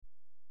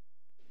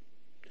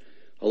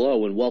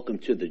Hello and welcome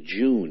to the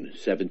June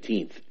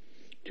 17th,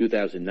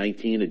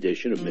 2019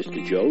 edition of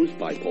Mr. Joe's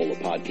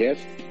Bipolar Podcast.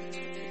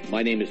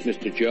 My name is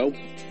Mr. Joe.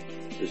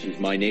 This is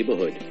my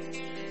neighborhood.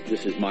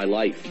 This is my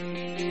life.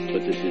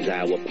 But this is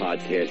our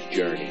podcast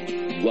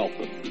journey.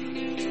 Welcome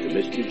to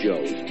Mr.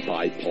 Joe's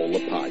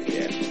Bipolar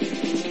Podcast.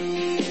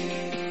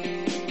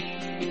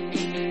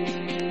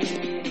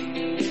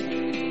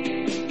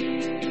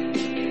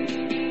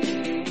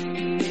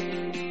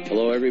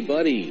 Hello,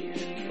 everybody.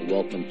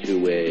 Welcome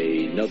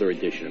to another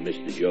edition of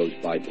Mr. Joe's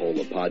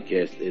Bipolar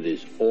Podcast. It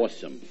is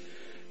awesome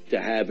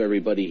to have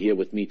everybody here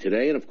with me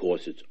today, and of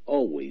course, it's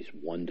always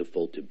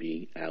wonderful to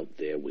be out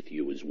there with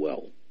you as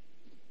well.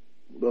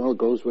 Well, it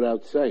goes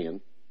without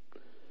saying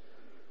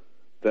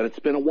that it's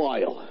been a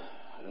while.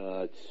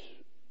 It's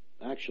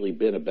actually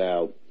been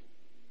about,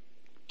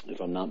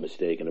 if I'm not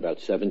mistaken, about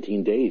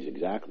 17 days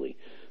exactly,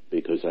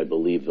 because I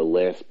believe the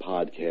last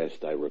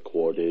podcast I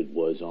recorded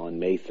was on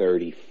May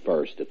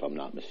 31st, if I'm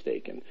not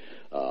mistaken.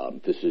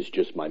 This is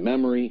just my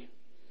memory.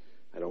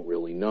 I don't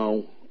really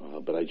know,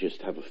 but I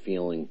just have a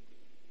feeling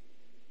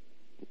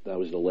that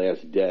was the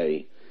last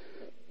day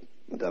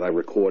that I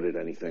recorded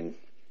anything,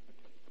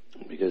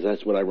 because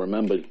that's what I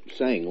remember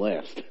saying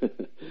last.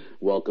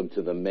 Welcome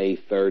to the May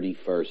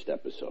 31st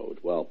episode.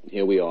 Well,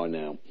 here we are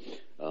now.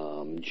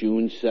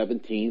 June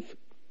 17th,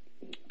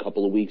 a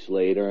couple of weeks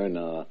later,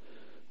 and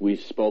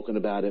we've spoken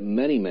about it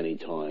many, many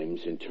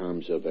times in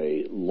terms of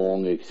a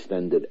long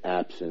extended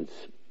absence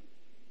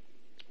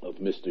of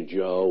Mr.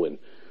 Joe and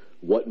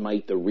what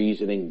might the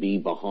reasoning be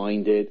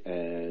behind it.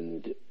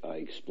 And I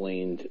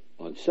explained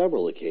on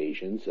several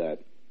occasions that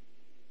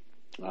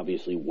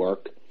obviously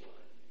work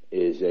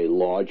is a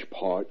large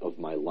part of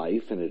my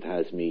life, and it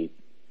has me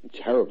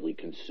terribly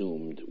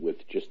consumed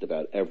with just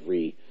about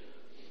every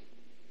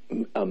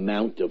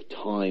amount of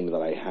time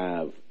that I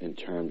have in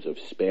terms of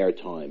spare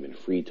time and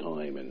free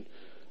time, and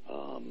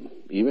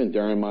even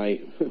during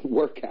my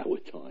work hour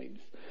times.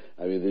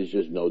 I mean, there's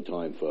just no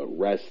time for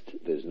rest.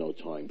 There's no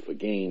time for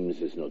games.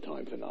 There's no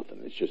time for nothing.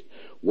 It's just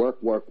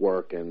work, work,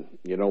 work. And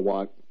you know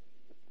what?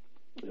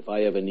 If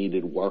I ever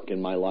needed work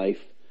in my life,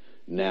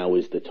 now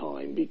is the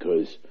time.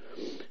 Because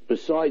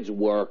besides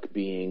work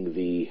being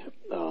the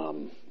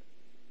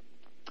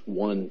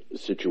one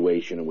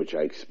situation in which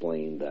I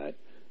explained that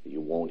you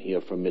won't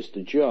hear from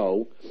Mr.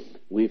 Joe,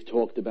 we've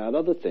talked about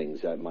other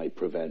things that might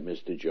prevent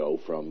Mr. Joe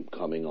from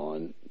coming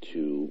on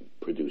to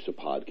produce a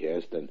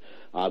podcast. And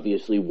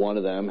obviously one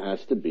of them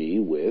has to be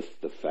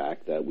with the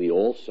fact that we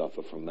all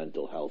suffer from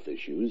mental health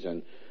issues.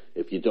 And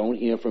if you don't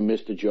hear from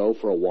Mr. Joe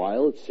for a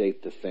while, it's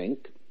safe to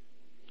think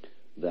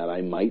that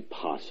I might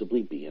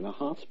possibly be in a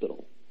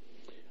hospital.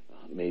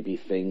 Maybe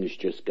things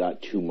just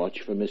got too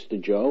much for Mr.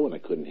 Joe and I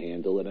couldn't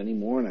handle it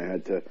anymore, and I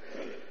had to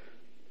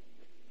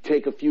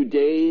take a few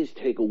days,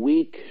 take a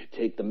week,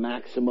 take the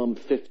maximum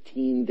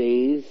 15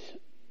 days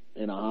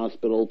in a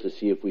hospital to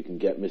see if we can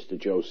get Mr.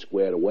 Joe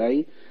squared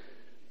away.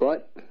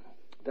 But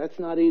that's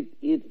not it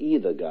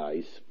either,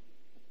 guys.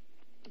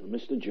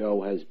 Mr.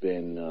 Joe has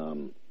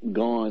been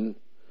gone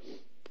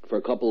for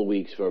a couple of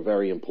weeks for a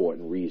very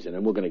important reason,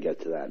 and we're going to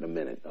get to that in a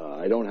minute.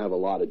 I don't have a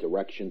lot of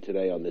direction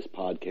today on this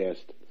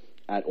podcast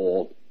at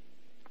all.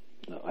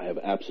 I have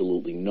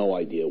absolutely no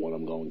idea what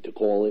I'm going to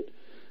call it.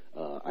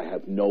 I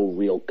have no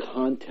real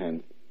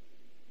content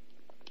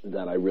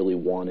that I really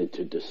wanted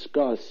to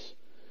discuss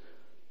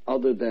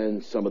other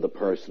than some of the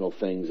personal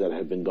things that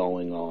have been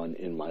going on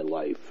in my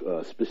life,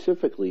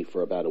 specifically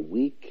for about a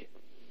week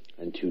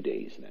and 2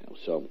 days now.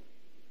 So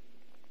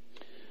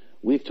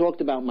we've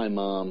talked about my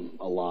mom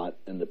a lot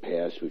in the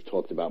past. We've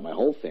talked about my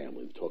whole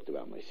family. We've talked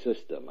about my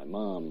sister, my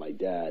mom, my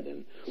dad.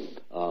 And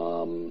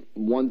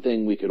one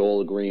thing we could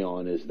all agree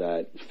on is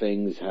that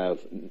things have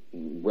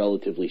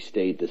relatively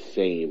stayed the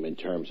same in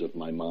terms of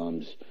my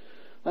mom's,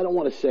 I don't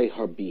want to say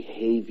her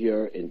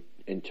behavior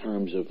in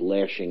terms of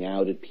lashing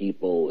out at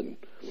people and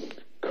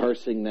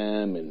cursing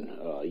them and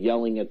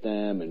yelling at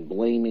them and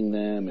blaming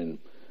them, and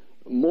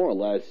more or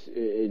less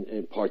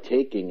in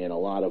partaking in a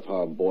lot of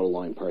her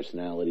borderline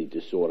personality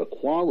disorder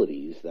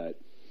qualities that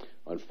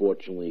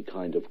unfortunately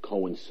kind of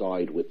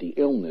coincide with the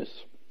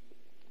illness.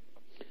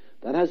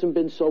 That hasn't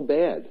been so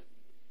bad.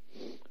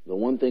 The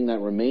one thing that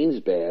remains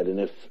bad, and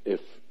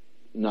if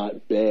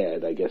not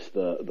bad, I guess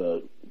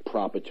the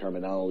proper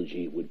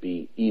terminology would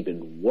be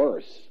even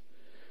worse,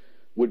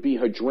 would be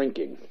her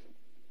drinking.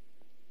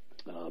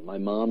 My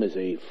mom is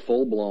a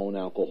full-blown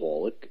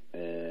alcoholic,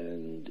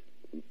 and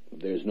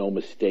there's no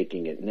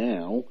mistaking it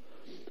now.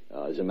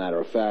 As a matter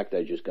of fact,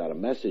 I just got a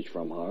message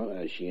from her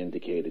as she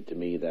indicated to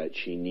me that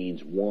she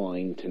needs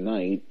wine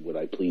tonight. Would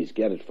I please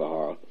get it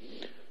for her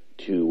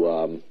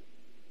to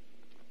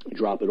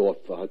drop it off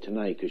for her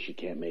tonight because she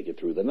can't make it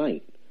through the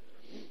night.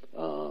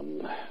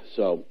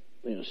 So,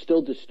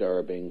 still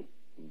disturbing,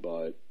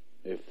 but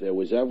if there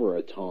was ever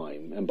a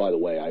time, and by the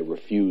way, I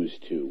refuse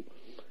to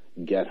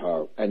get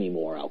her any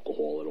more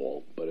alcohol at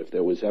all, but if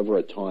there was ever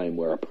a time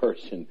where a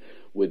person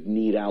would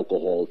need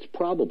alcohol, it's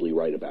probably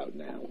right about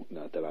now.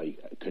 Not that I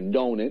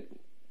condone it,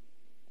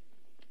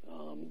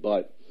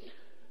 but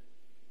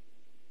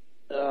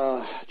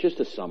just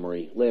a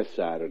summary. Last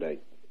Saturday,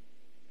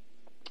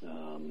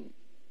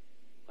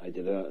 I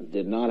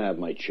did not have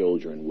my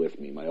children with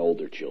me, my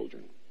older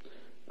children.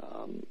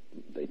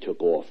 They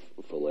took off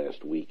for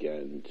last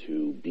weekend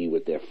to be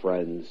with their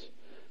friends.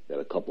 They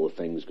had a couple of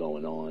things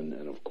going on.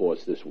 And, of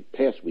course, this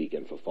past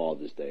weekend for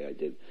Father's Day, I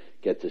did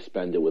get to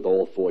spend it with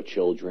all 4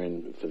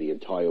 children for the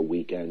entire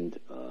weekend,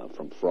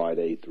 from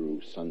Friday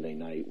through Sunday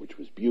night, which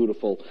was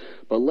beautiful.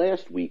 But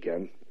last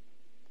weekend,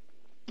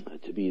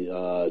 to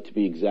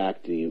be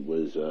exact, it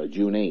was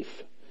June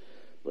 8th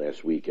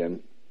last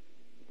weekend.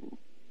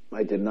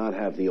 I did not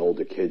have the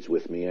older kids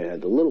with me. I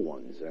had the little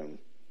ones. And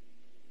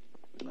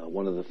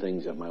one of the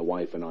things that my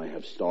wife and I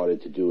have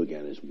started to do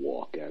again is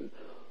walk. And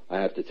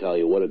I have to tell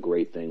you what a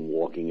great thing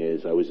walking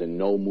is. I was in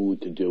no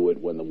mood to do it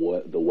when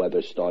the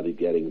weather started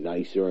getting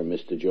nicer in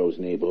Mr. Joe's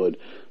neighborhood,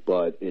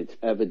 but it's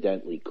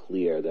evidently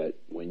clear that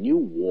when you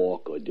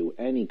walk or do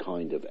any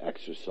kind of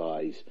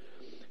exercise,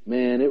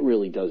 man, it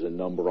really does a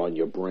number on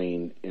your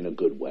brain in a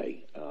good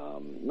way.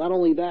 Not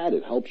only that,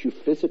 it helps you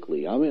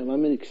physically.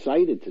 I'm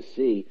excited to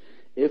see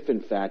if, in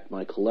fact,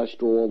 my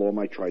cholesterol or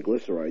my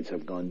triglycerides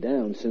have gone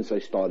down since I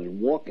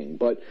started walking.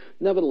 But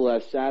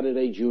nevertheless,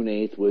 Saturday, June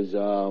 8th,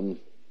 was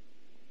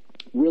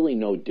really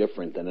no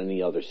different than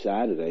any other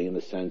Saturday in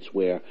the sense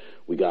where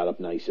we got up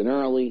nice and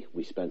early,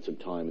 we spent some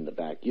time in the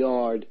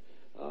backyard,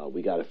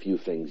 we got a few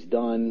things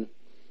done,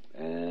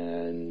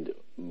 and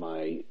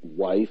my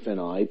wife and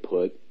I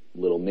put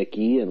little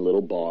Mickey and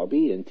little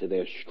Barbie into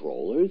their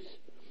strollers.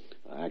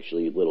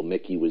 Actually, little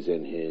Mickey was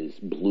in his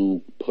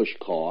blue push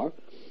car,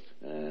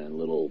 and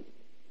little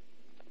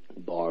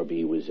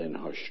Barbie was in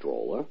her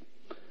stroller.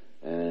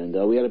 And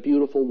we had a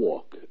beautiful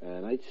walk.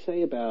 And I'd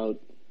say about,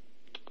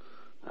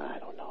 I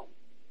don't know,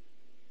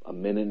 a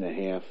minute and a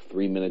half,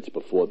 3 minutes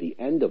before the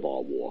end of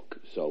our walk,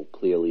 so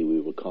clearly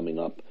we were coming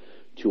up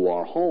to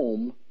our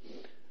home,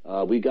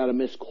 we got a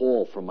missed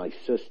call from my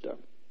sister.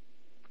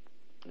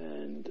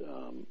 And,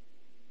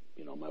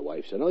 my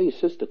wife said, "Oh, your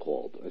sister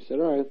called." I said,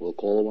 "All right, we'll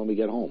call her when we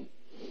get home."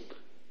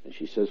 And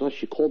she says, "Oh,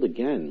 she called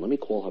again. Let me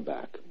call her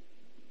back."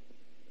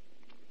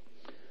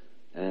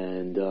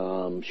 And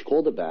she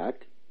called her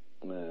back,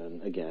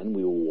 and again,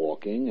 we were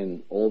walking,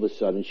 and all of a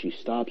sudden she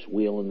stops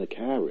wheeling the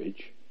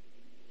carriage,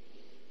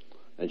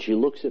 and she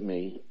looks at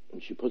me,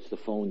 and she puts the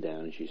phone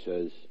down, and she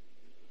says,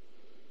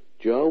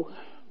 "Joe,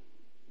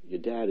 your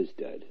dad is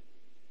dead."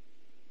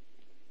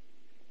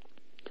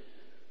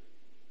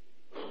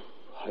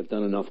 I've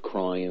done enough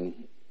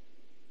crying,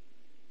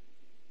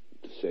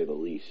 to say the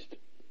least.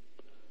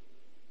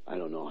 I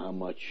don't know how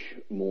much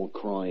more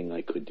crying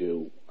I could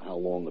do, how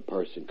long a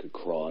person could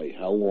cry,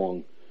 how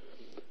long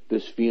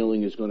this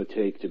feeling is going to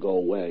take to go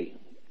away.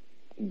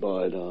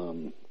 But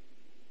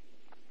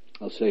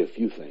I'll say a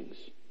few things.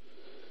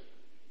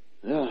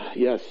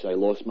 Yes, I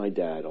lost my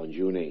dad on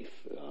June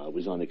 8th. It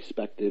was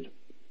unexpected.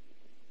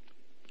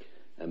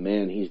 And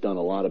man, he's done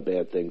a lot of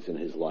bad things in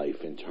his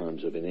life in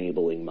terms of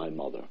enabling my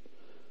mother.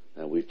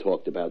 And we've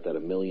talked about that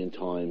a million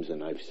times,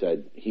 and I've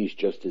said he's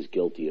just as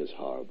guilty as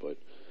her. But,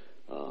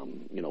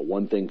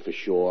 one thing for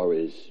sure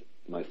is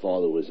my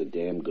father was a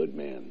damn good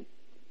man.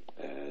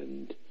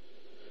 And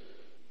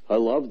I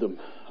loved him.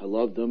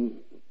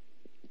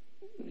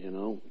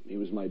 He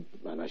was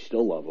and I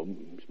still love him.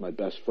 He's my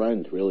best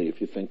friend, really, if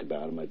you think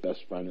about it, my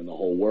best friend in the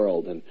whole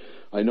world. And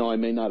I know I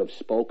may not have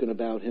spoken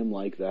about him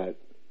like that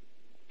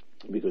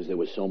because there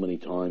were so many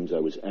times I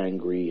was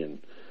angry and,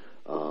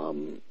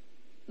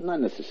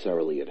 not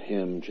necessarily at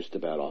him, just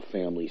about our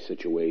family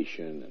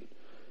situation and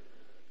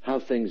how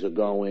things are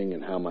going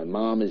and how my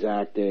mom is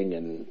acting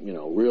and,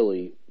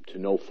 really to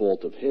no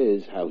fault of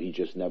his, how he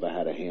just never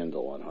had a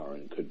handle on her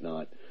and could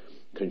not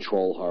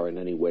control her in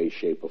any way,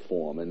 shape, or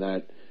form. And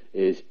that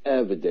is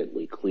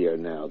evidently clear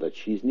now that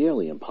she's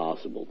nearly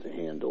impossible to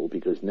handle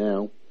because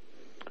now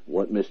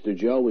what Mr.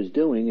 Joe is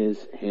doing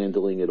is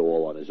handling it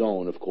all on his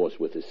own, of course,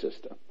 with his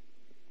sister.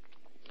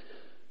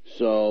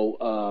 So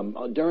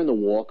during the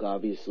walk,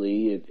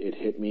 obviously, it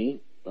hit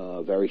me,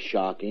 very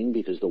shocking,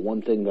 because the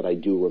one thing that I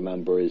do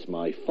remember is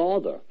my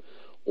father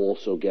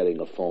also getting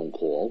a phone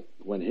call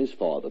when his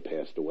father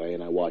passed away,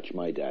 and I watched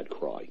my dad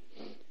cry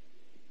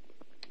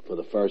for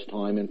the first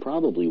time and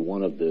probably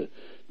one of the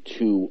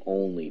 2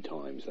 only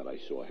times that I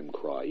saw him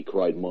cry. He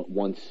cried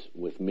once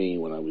with me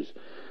when I was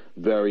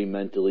very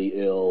mentally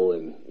ill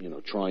and,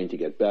 trying to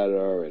get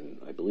better, and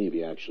I believe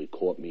he actually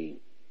caught me.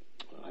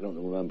 I don't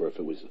remember if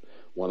it was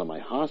one of my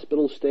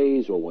hospital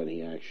stays or when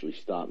he actually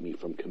stopped me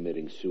from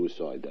committing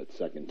suicide that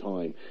second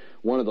time.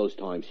 One of those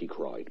times he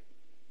cried.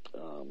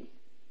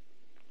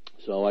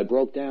 So I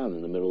broke down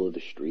in the middle of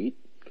the street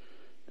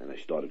and I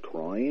started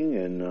crying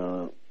and,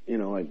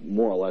 I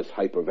more or less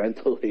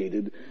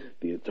hyperventilated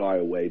the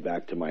entire way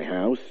back to my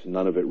house.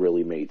 None of it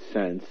really made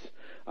sense.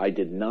 I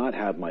did not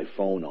have my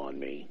phone on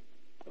me.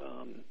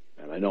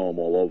 And I know I'm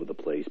all over the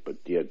place,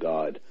 but dear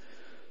God,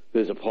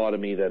 there's a part of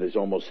me that is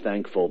almost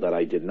thankful that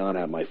I did not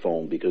have my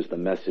phone because the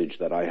message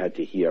that I had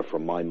to hear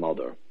from my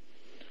mother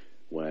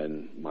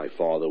when my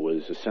father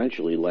was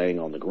essentially laying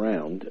on the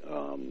ground,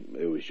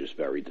 it was just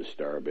very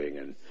disturbing.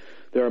 And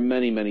there are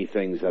many, many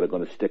things that are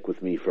going to stick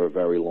with me for a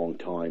very long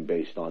time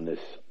based on this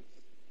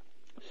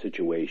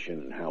situation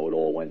and how it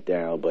all went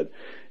down. But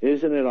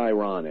isn't it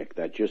ironic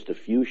that just a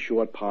few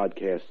short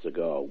podcasts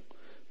ago,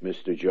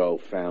 Mr. Joe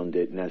found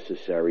it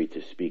necessary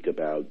to speak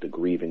about the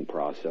grieving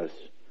process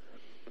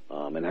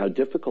and how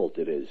difficult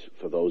it is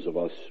for those of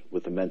us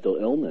with a mental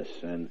illness.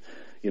 And,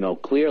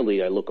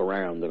 clearly I look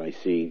around and I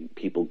see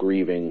people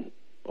grieving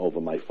over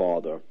my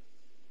father,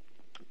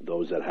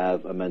 those that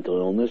have a mental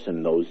illness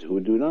and those who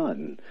do not.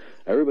 And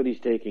everybody's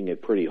taking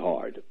it pretty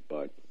hard.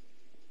 But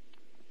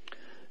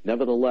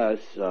nevertheless,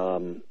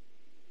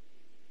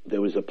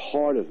 there was a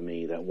part of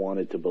me that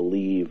wanted to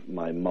believe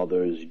my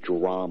mother's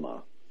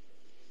drama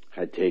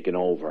had taken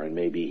over and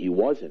maybe he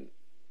wasn't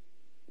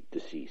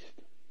deceased.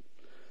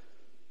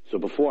 So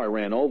before I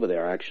ran over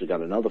there, I actually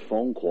got another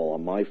phone call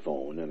on my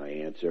phone, and I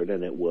answered,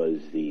 and it was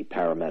the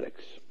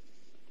paramedics.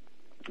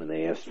 And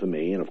they asked for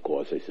me, and of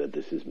course I said,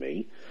 this is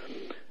me.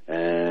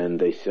 And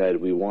they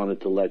said, we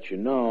wanted to let you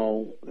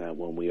know that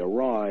when we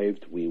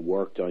arrived, we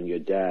worked on your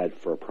dad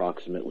for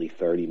approximately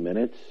 30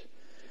 minutes,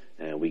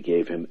 and we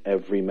gave him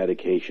every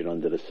medication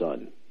under the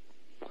sun.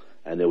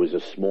 And there was a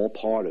small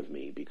part of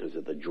me, because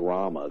of the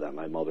drama that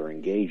my mother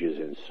engages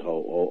in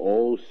so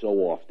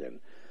often,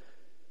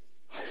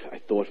 I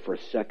thought for a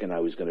second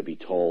I was going to be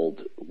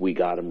told, we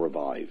got him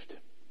revived.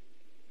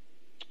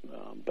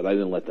 But I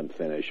didn't let them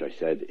finish. I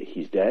said,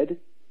 he's dead?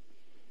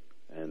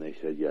 And they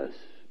said, yes,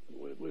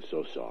 we're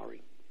so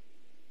sorry.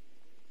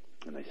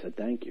 And I said,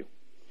 thank you.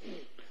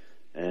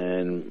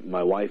 And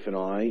my wife and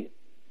I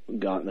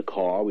got in the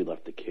car. We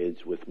left the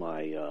kids with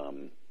my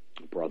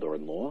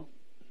brother-in-law.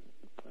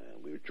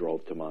 We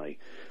drove to my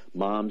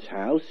mom's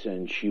house,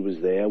 and she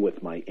was there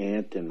with my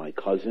aunt and my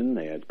cousin.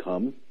 They had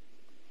come.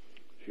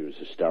 She was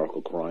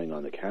hysterical, crying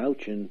on the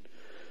couch, and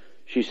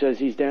she says,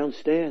 he's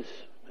downstairs.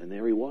 And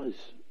there he was.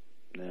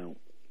 Now,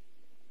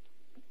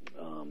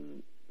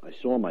 I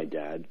saw my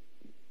dad,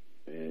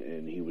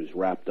 and he was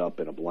wrapped up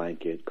in a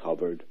blanket,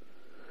 covered,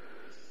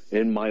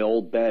 in my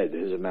old bed,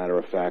 as a matter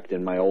of fact,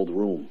 in my old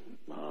room.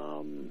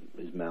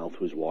 His mouth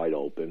was wide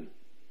open,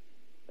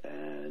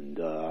 and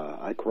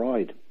I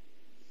cried.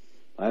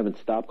 I haven't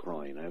stopped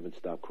crying. I haven't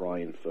stopped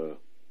crying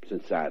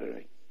since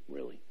Saturday,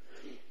 really.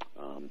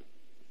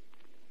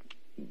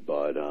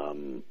 But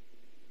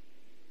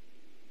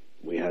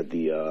we had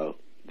the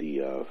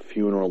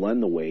funeral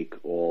and the wake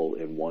all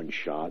in one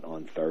shot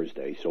on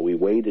Thursday. So we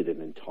waited an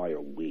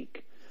entire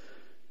week.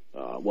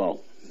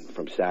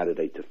 From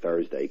Saturday to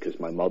Thursday, because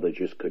my mother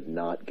just could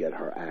not get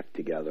her act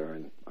together,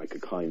 and I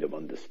could kind of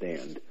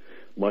understand.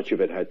 Much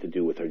of it had to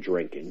do with her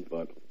drinking,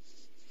 but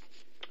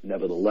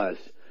nevertheless,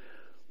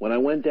 when I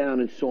went down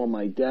and saw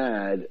my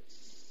dad,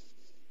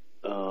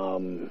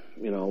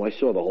 I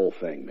saw the whole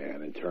thing,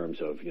 man, in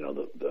terms of,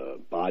 the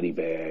body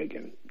bag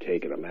and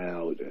taking him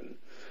out. And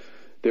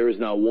there is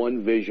not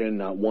one vision,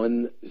 not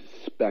one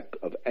speck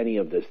of any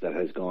of this that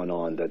has gone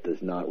on that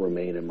does not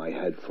remain in my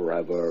head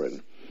forever.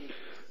 And,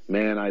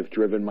 man, I've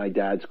driven my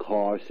dad's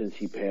car since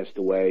he passed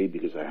away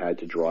because I had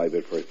to drive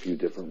it for a few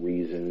different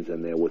reasons.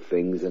 And there were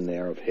things in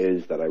there of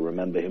his that I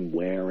remember him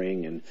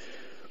wearing. And,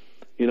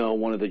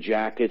 one of the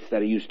jackets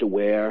that he used to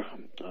wear,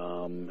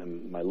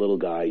 and my little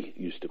guy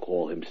used to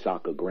call him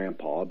Soccer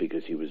Grandpa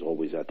because he was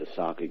always at the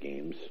soccer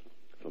games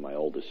for my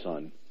oldest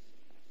son.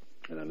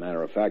 And as a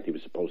matter of fact, he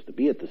was supposed to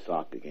be at the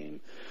soccer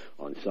game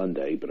on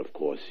Sunday, but of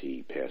course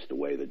he passed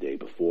away the day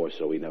before,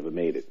 so he never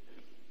made it.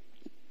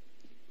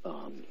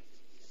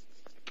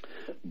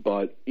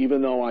 But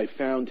even though I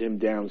found him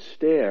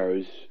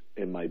downstairs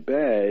in my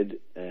bed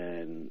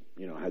and,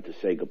 had to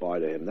say goodbye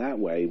to him that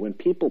way, when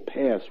people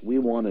pass, we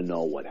want to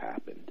know what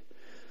happened.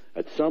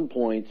 At some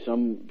point,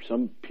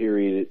 some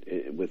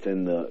period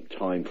within the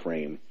time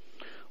frame,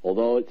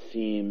 although it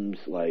seems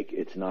like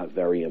it's not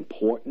very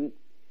important,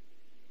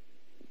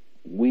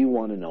 we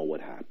want to know what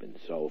happened.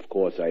 So, of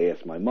course, I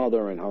asked my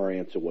mother, and her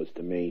answer was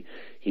to me,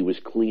 he was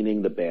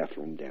cleaning the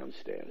bathroom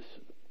downstairs.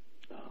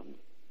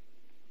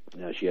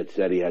 Now, she had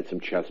said he had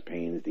some chest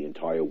pains the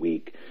entire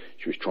week.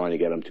 She was trying to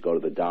get him to go to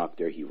the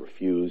doctor. He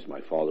refused.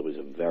 My father was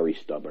a very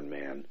stubborn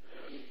man.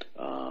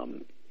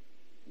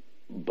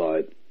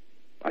 But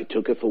I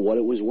took it for what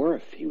it was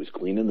worth. He was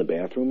cleaning the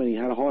bathroom, and he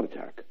had a heart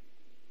attack.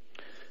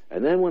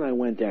 And then when I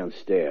went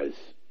downstairs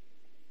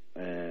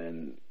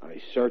and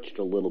I searched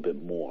a little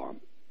bit more,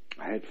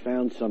 I had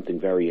found something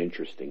very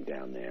interesting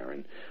down there.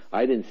 And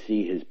I didn't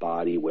see his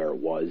body where it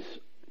was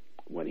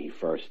when he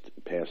first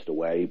passed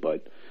away,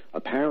 but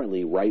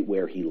apparently right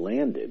where he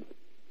landed,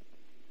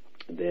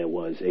 there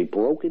was a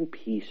broken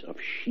piece of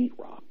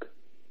sheetrock.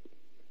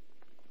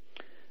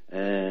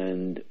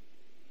 And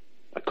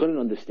I couldn't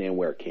understand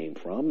where it came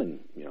from, and,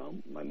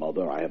 my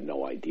mother, I have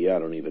no idea. I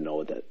don't even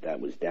know that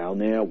was down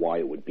there, why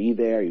it would be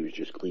there. He was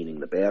just cleaning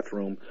the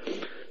bathroom.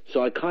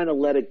 So I kind of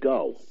let it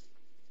go,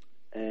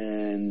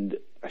 and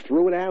I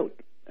threw it out.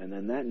 And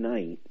then that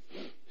night,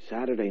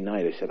 Saturday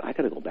night, I said, I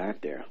got to go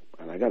back there,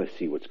 and I got to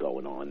see what's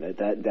going on.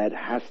 That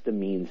has to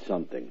mean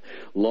something.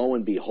 Lo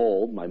and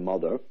behold, my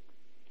mother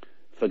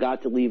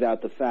forgot to leave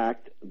out the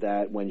fact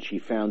that when she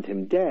found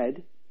him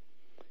dead,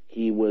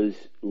 he was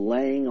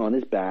laying on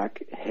his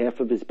back. Half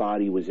of his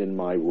body was in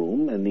my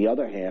room, and the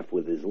other half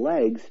with his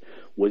legs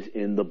was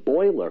in the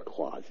boiler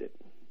closet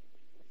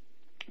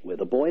where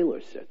the boiler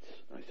sits.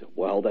 I said,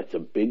 well, that's a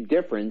big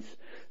difference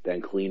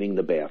than cleaning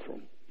the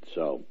bathroom.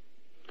 So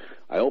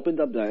I opened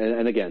up,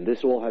 and again,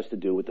 this all has to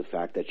do with the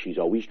fact that she's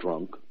always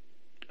drunk.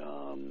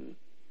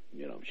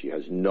 She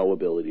has no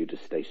ability to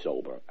stay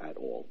sober at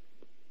all.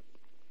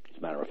 As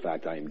a matter of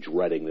fact, I am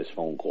dreading this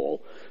phone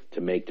call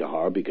to make to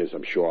her because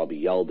I'm sure I'll be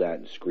yelled at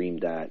and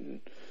screamed at. And,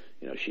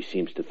 she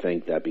seems to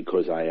think that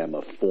because I am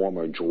a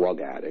former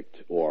drug addict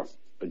or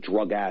a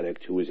drug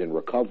addict who is in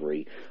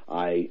recovery,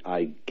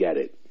 I get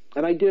it.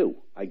 And I do.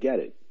 I get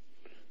it.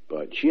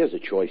 But she has a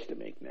choice to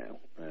make now.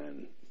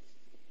 And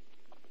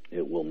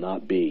it will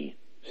not be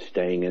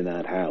staying in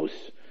that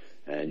house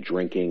and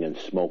drinking and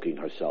smoking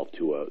herself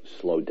to a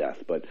slow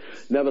death. But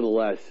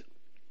nevertheless,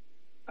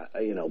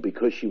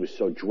 because she was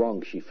so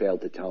drunk, she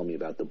failed to tell me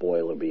about the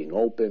boiler being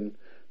open,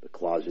 the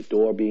closet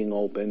door being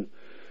open.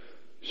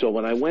 So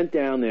when I went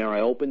down there,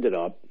 I opened it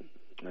up,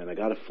 and I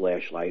got a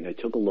flashlight, and I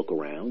took a look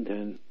around,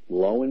 and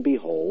lo and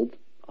behold,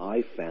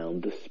 I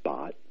found the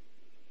spot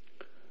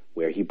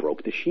where he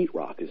broke the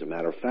sheetrock. As a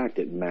matter of fact,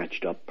 it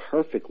matched up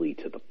perfectly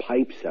to the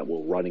pipes that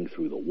were running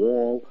through the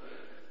wall.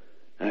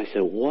 And I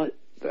said, what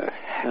the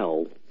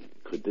hell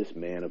could this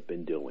man have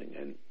been doing?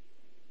 And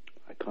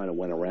I kind of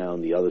went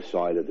around the other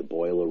side of the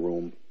boiler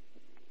room,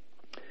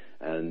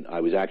 and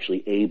I was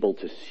actually able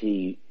to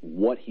see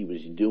what he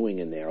was doing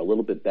in there a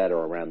little bit better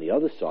around the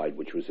other side,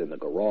 which was in the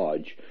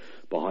garage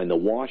behind the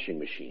washing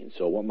machine.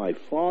 So what my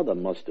father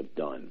must have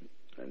done,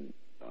 and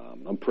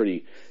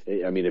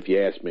if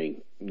you ask me,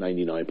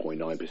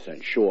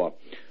 99.9% sure,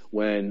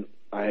 when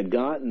I had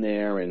gotten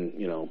there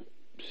and,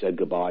 said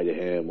goodbye to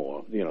him,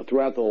 or,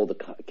 throughout all the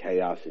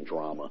chaos and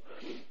drama,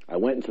 I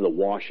went into the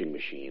washing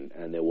machine,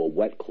 and there were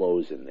wet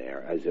clothes in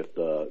there, as if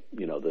the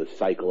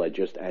cycle had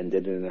just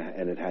ended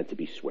and it had to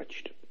be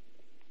switched.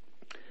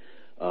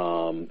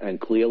 And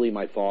clearly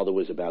my father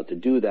was about to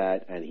do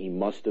that, and he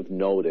must have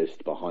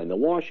noticed behind the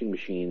washing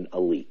machine a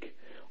leak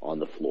on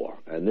the floor.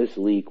 And this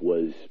leak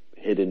was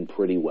hidden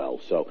pretty well.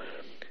 So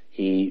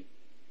he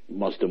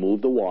must have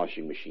moved the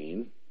washing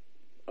machine,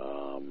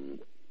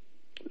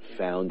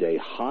 found a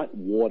hot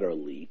water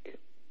leak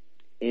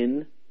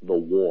in the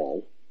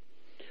wall,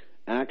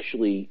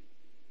 actually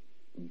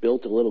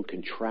built a little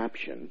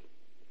contraption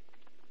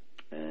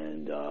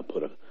and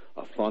put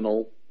a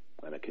funnel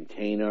and a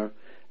container,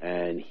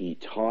 and he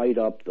tied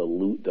up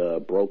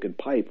the broken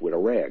pipe with a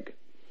rag.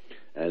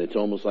 And it's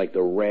almost like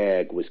the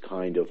rag was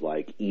kind of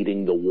like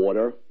eating the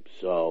water.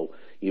 So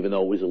even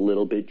though it was a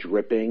little bit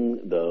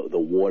dripping, the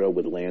water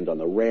would land on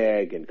the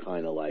rag, and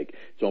kind of like,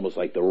 it's almost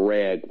like the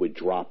rag would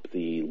drop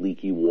the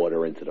leaky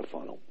water into the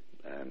funnel.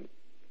 And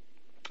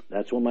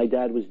that's what my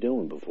dad was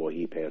doing before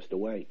he passed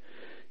away.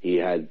 He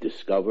had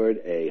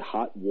discovered a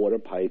hot water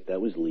pipe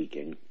that was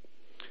leaking,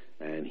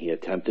 and he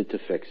attempted to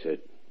fix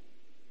it,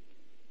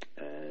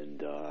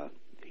 and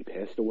he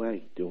passed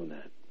away doing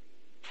that.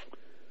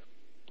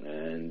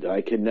 And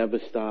I could never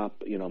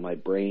stop, my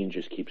brain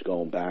just keeps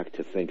going back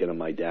to thinking of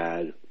my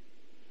dad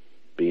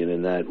being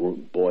in that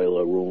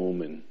boiler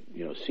room, and,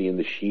 seeing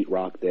the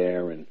sheetrock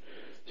there and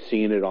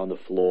seeing it on the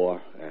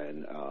floor.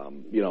 And,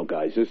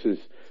 guys,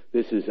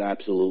 this is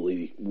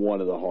absolutely one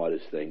of the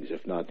hardest things,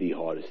 if not the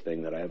hardest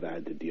thing that I ever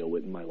had to deal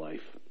with in my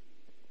life.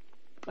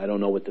 I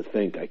don't know what to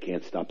think. I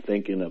can't stop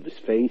thinking of his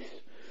face.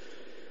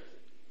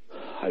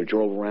 I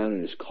drove around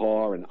in his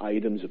car, and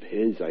items of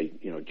his,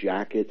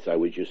 jackets, I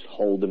would just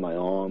hold in my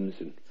arms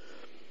and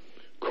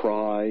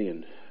cry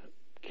and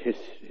kiss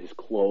his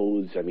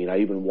clothes. I mean, I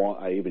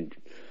even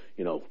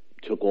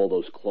took all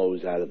those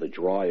clothes out of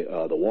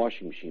the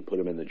washing machine, put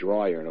them in the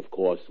dryer, and of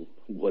course,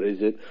 what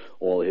is it?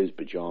 All his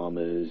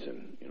pajamas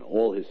and,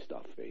 all his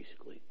stuff,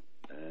 basically.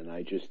 And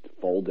I just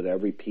folded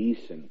every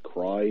piece and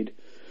cried.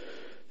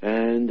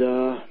 And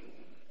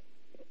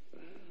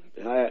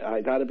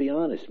I got to be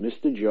honest,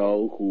 Mr.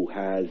 Joe, who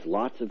has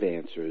lots of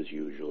answers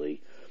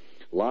usually,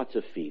 lots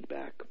of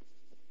feedback,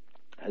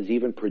 has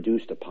even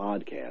produced a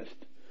podcast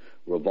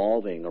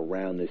revolving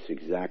around this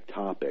exact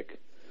topic.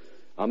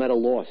 I'm at a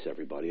loss,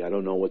 everybody. I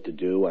don't know what to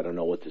do. I don't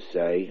know what to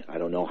say. I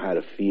don't know how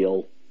to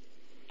feel.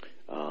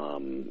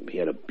 He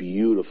had a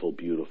beautiful,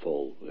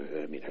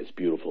 as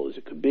beautiful as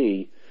it could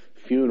be,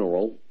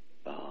 funeral,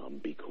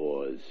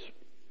 because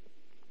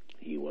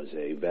he was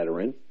a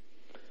veteran,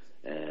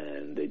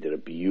 and they did a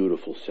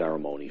beautiful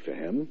ceremony for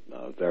him.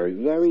 Very,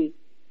 very,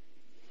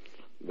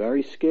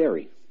 very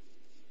scary.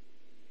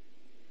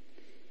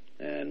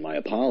 And my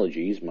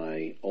apologies,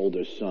 my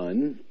older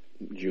son,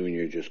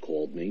 Junior, just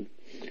called me.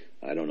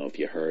 I don't know if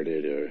you heard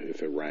it or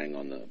if it rang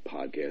on the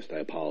podcast. I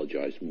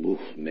apologize.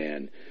 Oof,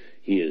 man,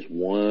 he is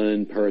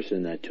one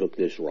person that took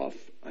this rough.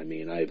 I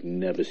mean, I've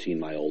never seen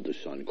my older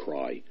son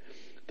cry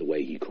the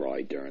way he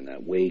cried during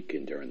that wake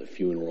and during the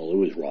funeral. It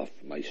was rough.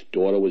 My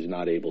daughter was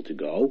not able to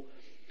go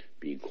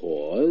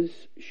because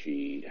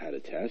she had a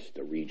test,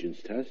 a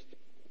Regents test.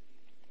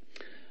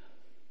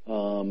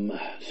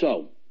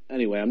 So,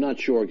 anyway, I'm not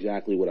sure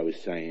exactly what I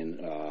was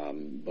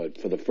saying, but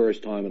for the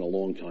first time in a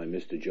long time,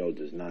 Mr. Joe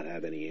does not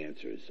have any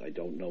answers. I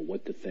don't know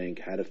what to think,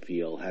 how to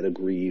feel, how to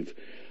grieve.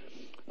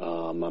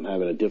 I'm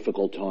having a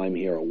difficult time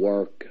here at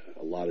work.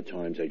 A lot of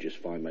times I just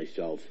find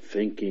myself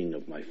thinking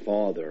of my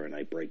father and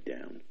I break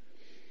down.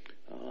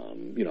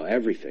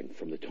 Everything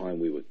from the time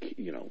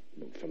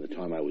from the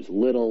time I was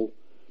little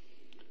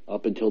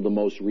up until the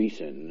most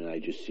recent. And I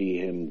just see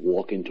him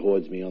walking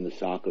towards me on the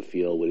soccer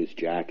field with his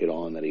jacket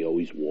on that he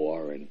always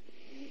wore, and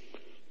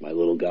my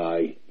little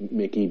guy,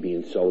 Mickey,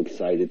 being so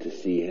excited to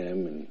see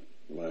him, and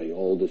my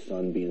oldest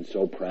son being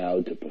so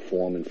proud to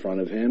perform in front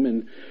of him,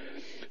 and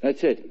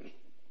that's it.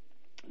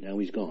 Now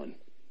he's gone.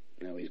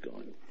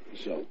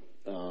 So,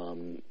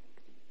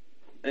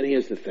 and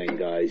here's the thing,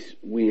 guys.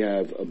 We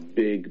have a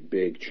big,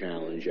 big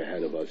challenge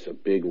ahead of us. A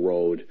big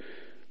road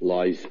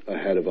lies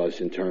ahead of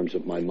us in terms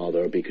of my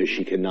mother, because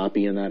she cannot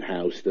be in that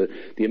house. The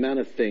amount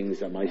of things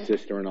that my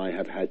sister and I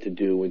have had to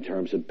do in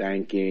terms of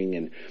banking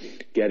and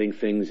getting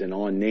things in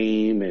our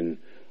name, and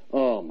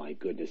oh my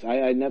goodness,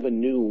 I never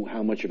knew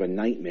how much of a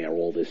nightmare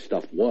all this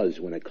stuff was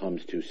when it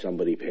comes to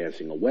somebody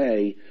passing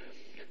away.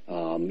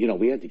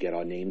 We had to get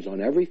our names on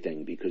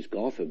everything, because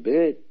God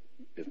forbid,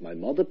 if my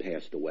mother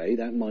passed away,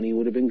 that money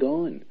would have been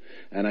gone.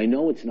 And I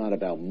know it's not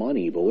about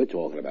money, but we're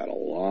talking about a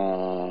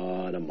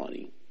lot of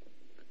money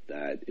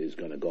that is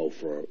going to go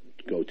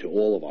to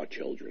all of our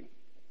children.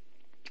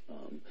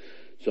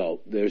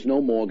 So there's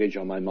no mortgage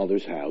on my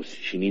mother's house.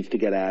 She needs to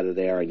get out of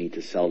there. I need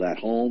to sell that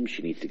home.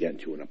 She needs to get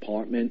into an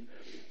apartment.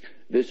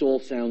 This all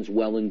sounds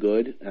well and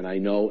good, and I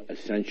know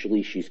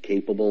essentially she's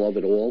capable of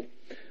it all,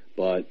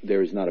 but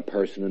there is not a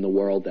person in the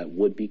world that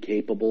would be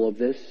capable of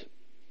this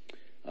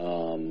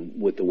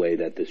with the way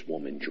that this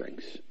woman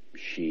drinks.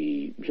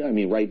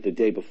 Right the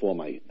day before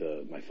my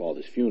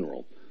father's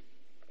funeral,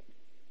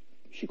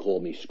 she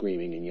called me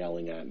screaming and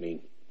yelling at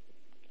me,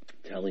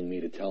 telling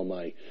me to tell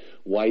my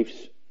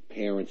wife's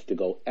parents to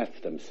go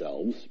F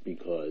themselves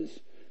because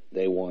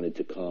they wanted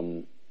to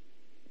come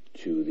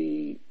to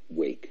the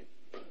wake.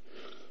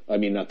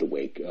 Not the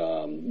wake,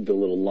 the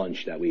little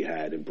lunch that we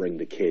had, and bring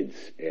the kids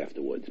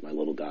afterwards, my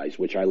little guys,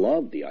 which I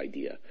loved the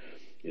idea.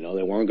 They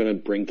weren't going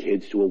to bring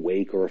kids to a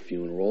wake or a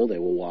funeral. They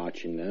were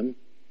watching them.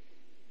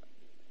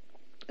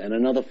 And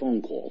another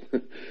phone call.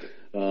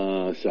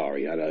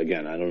 Sorry, I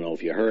don't know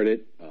if you heard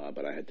it,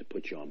 but I had to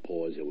put you on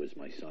pause. It was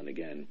my son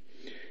again.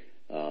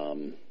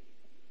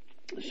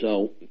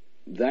 So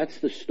that's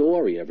the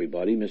story,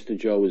 everybody. Mr.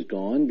 Joe is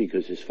gone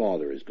because his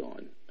father is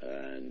gone.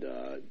 And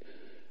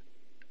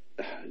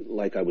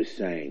like I was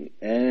saying,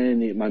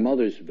 and my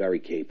mother's very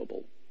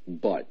capable,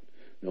 but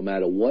no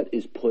matter what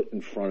is put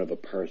in front of a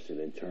person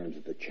in terms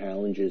of the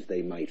challenges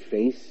they might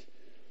face,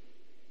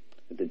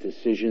 the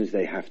decisions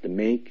they have to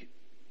make,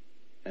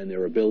 and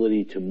their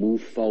ability to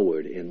move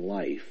forward in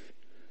life,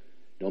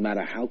 no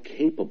matter how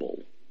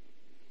capable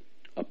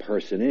a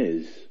person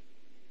is,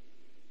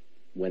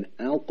 when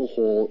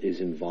alcohol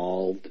is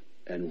involved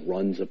and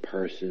runs a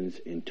person's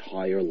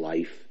entire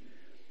life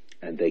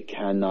and they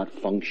cannot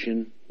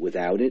function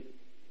without it,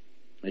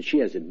 and she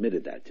has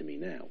admitted that to me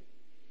now,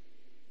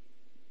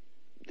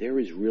 there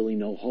is really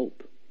no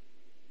hope.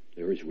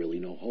 There is really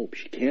no hope.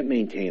 She can't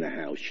maintain a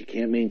house. She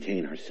can't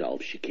maintain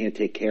herself. She can't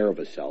take care of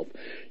herself.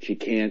 She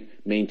can't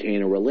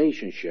maintain a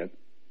relationship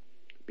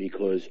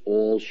because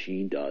all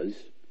she does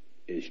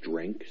is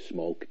drink,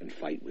 smoke, and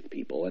fight with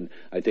people. And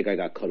I think I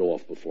got cut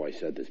off before I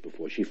said this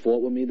before. She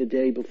fought with me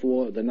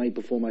the night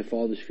before my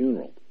father's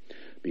funeral,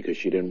 because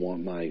she didn't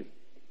want my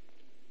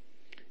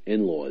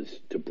in-laws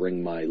to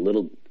bring my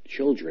little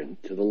children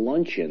to the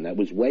luncheon that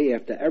was way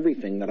after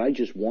everything, that I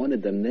just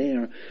wanted them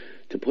there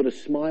to put a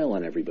smile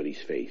on everybody's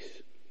face,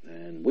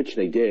 and which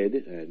they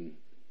did, and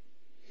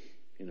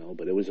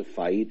but it was a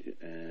fight,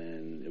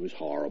 and it was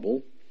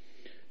horrible.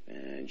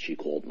 And she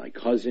called my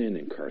cousin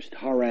and cursed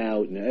her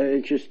out, and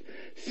it's just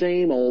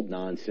same old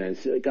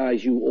nonsense.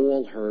 Guys, you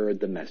all heard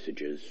the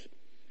messages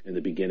in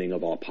the beginning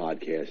of our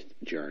podcast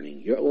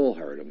journey. You all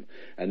heard them,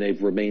 and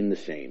they've remained the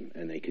same,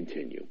 and they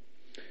continue.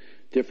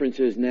 Difference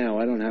is now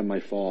I don't have my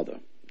father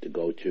to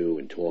go to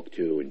and talk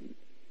to, and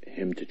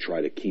him to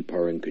try to keep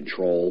her in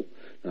control.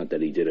 Not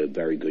that he did a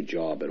very good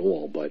job at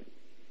all, but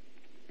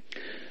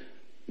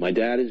my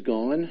dad is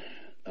gone,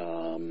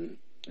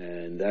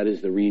 and that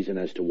is the reason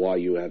as to why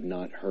you have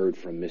not heard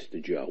from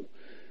Mr. Joe.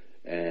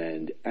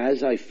 And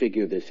as I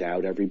figure this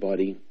out,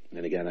 everybody,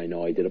 and again, I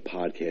know I did a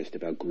podcast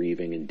about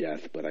grieving and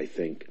death, but I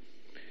think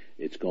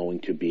it's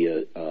going to be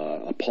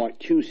a part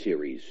 2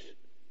 series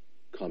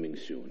coming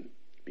soon.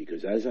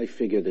 Because as I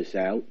figure this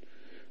out,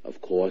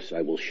 of course,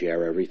 I will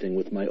share everything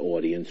with my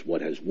audience,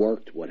 what has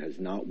worked, what has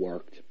not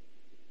worked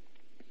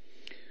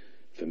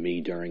for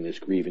me during this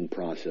grieving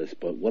process.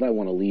 But what I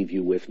want to leave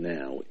you with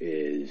now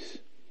is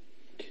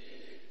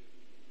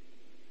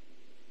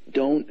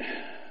don't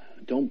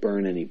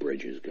burn any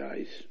bridges,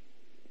 guys.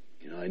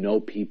 I know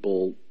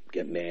people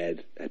get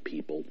mad at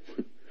people,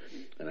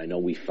 and I know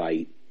we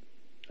fight,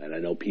 and I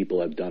know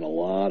people have done a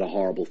lot of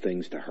horrible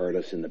things to hurt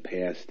us in the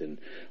past, and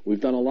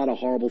we've done a lot of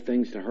horrible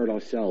things to hurt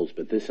ourselves,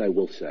 but this I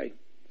will say.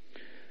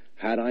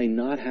 Had I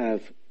not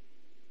have,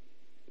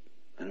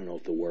 I don't know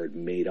if the word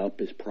made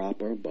up is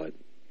proper, but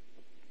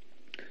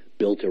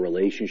built a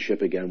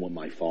relationship again with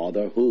my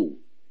father, who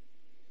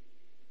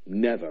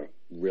never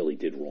really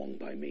did wrong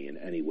by me in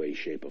any way,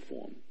 shape, or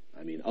form.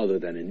 I mean, other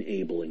than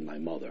enabling my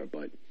mother,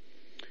 but,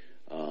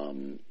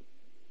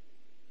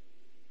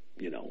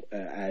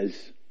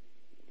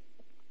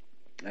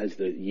 as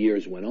the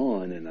years went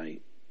on and I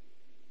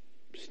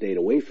stayed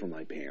away from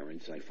my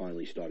parents, I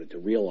finally started to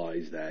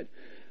realize that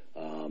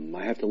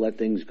I have to let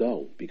things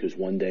go, because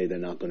one day they're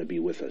not going to be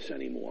with us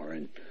anymore.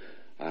 And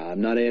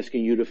I'm not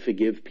asking you to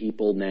forgive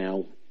people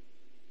now,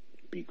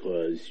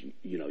 because,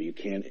 you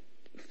can't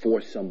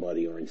force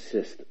somebody or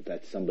insist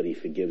that somebody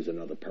forgives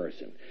another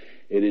person.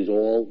 It is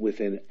all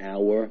within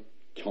our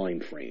time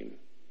frame.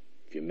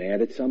 If you're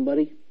mad at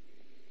somebody,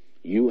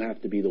 you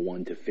have to be the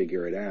one to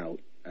figure it out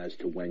as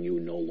to when you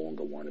no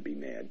longer want to be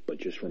mad. But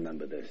just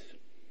remember this.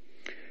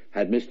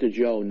 Had Mr.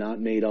 Joe not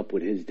made up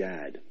with his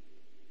dad,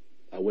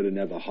 I would have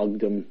never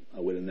hugged him. I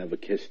would have never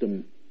kissed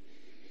him.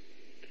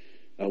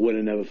 I would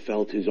have never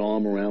felt his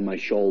arm around my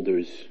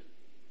shoulders.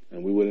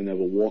 And we would have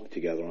never walked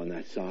together on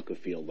that soccer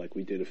field like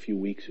we did a few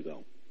weeks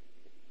ago.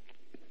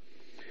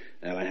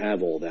 And I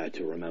have all that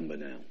to remember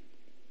now.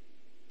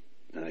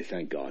 And I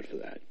thank God for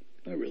that.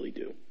 I really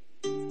do.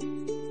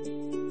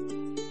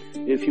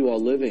 If you are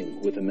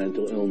living with a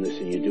mental illness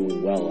and you're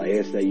doing well, I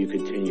ask that you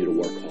continue to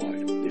work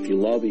hard. If you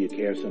love or you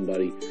care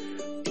somebody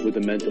with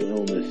a mental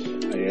illness,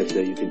 I ask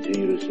that you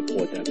continue to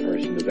support that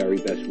person the very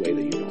best way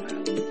that you know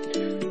how.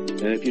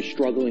 And if you're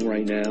struggling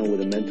right now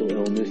with a mental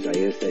illness, I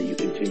ask that you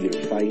continue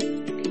to fight,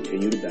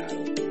 continue to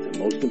battle, and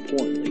most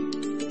importantly,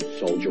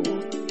 soldier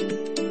on.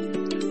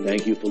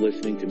 Thank you for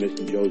listening to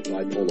Mr. Joe's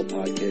Bipolar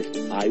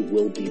Podcast. I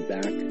will be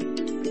back,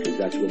 because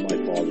that's what my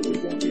father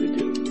would want me to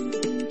do.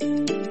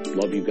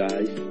 Love you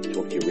guys.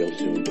 Talk to you real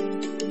soon.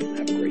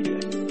 Have a great day.